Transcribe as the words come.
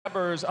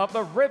Members of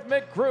the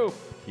Rhythmic group,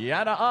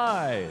 Kiana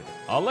Ide,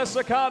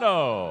 Alyssa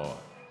Cano,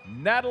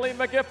 Natalie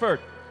McGiffert,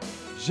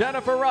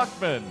 Jennifer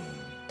Rockman,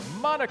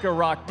 Monica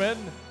Rockman,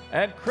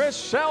 and Chris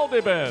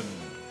Sheldeben.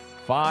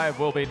 5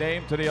 will be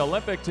named to the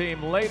Olympic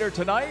team later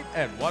tonight,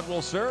 and 1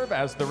 will serve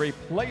as the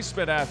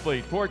replacement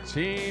athlete for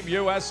Team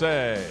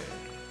USA.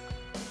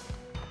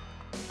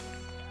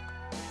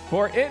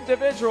 For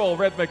individual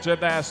rhythmic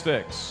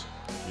gymnastics,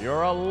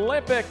 your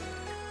Olympian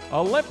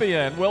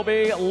will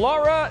be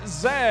Laura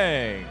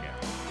Zhang.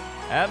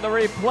 And the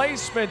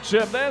replacement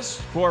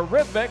gymnast for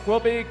rhythmic will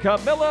be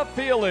Camilla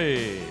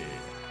Feely.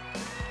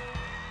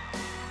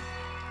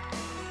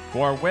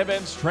 For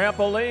women's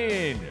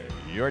trampoline,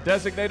 your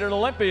designated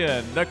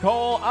Olympian,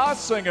 Nicole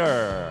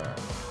Ossinger.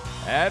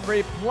 And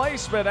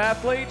replacement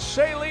athlete,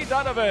 Shaylee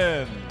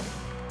Donovan.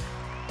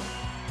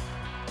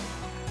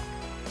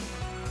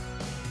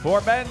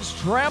 For men's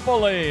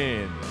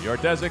trampoline, your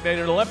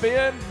designated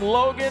Olympian,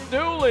 Logan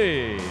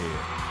Dooley.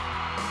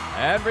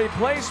 And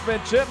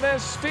replacement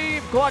gymnast,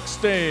 Steve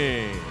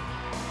Gluckstein.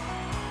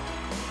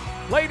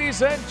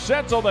 Ladies and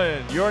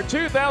gentlemen, your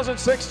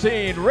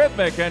 2016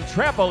 Rhythmic and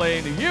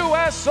Trampoline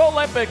U.S.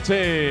 Olympic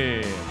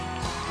team.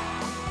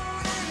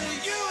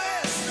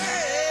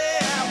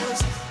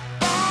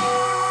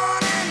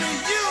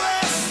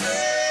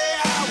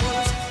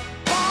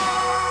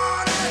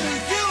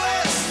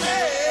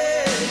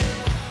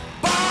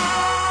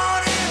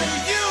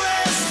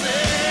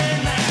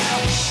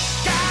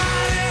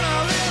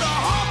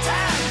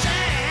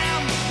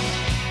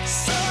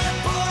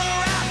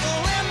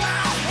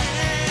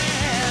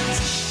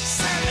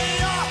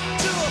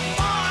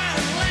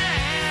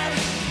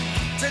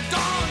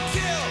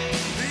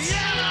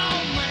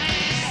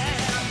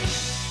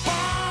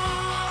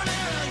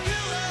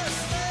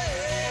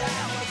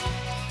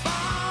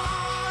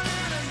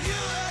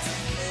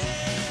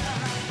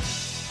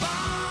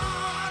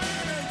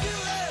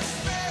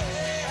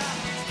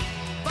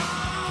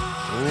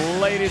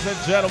 Ladies and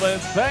gentlemen,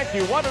 thank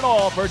you one and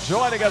all for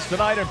joining us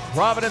tonight in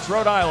Providence,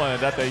 Rhode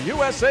Island at the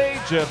USA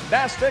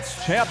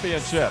Gymnastics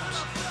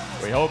Championships.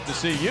 We hope to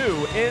see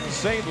you in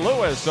St.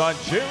 Louis on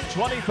June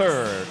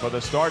 23rd for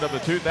the start of the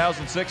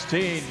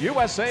 2016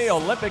 USA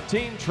Olympic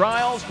Team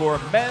Trials for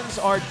men's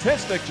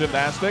artistic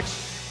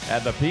gymnastics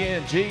and the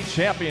P&G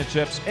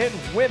Championships in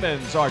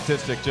women's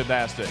artistic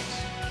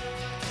gymnastics.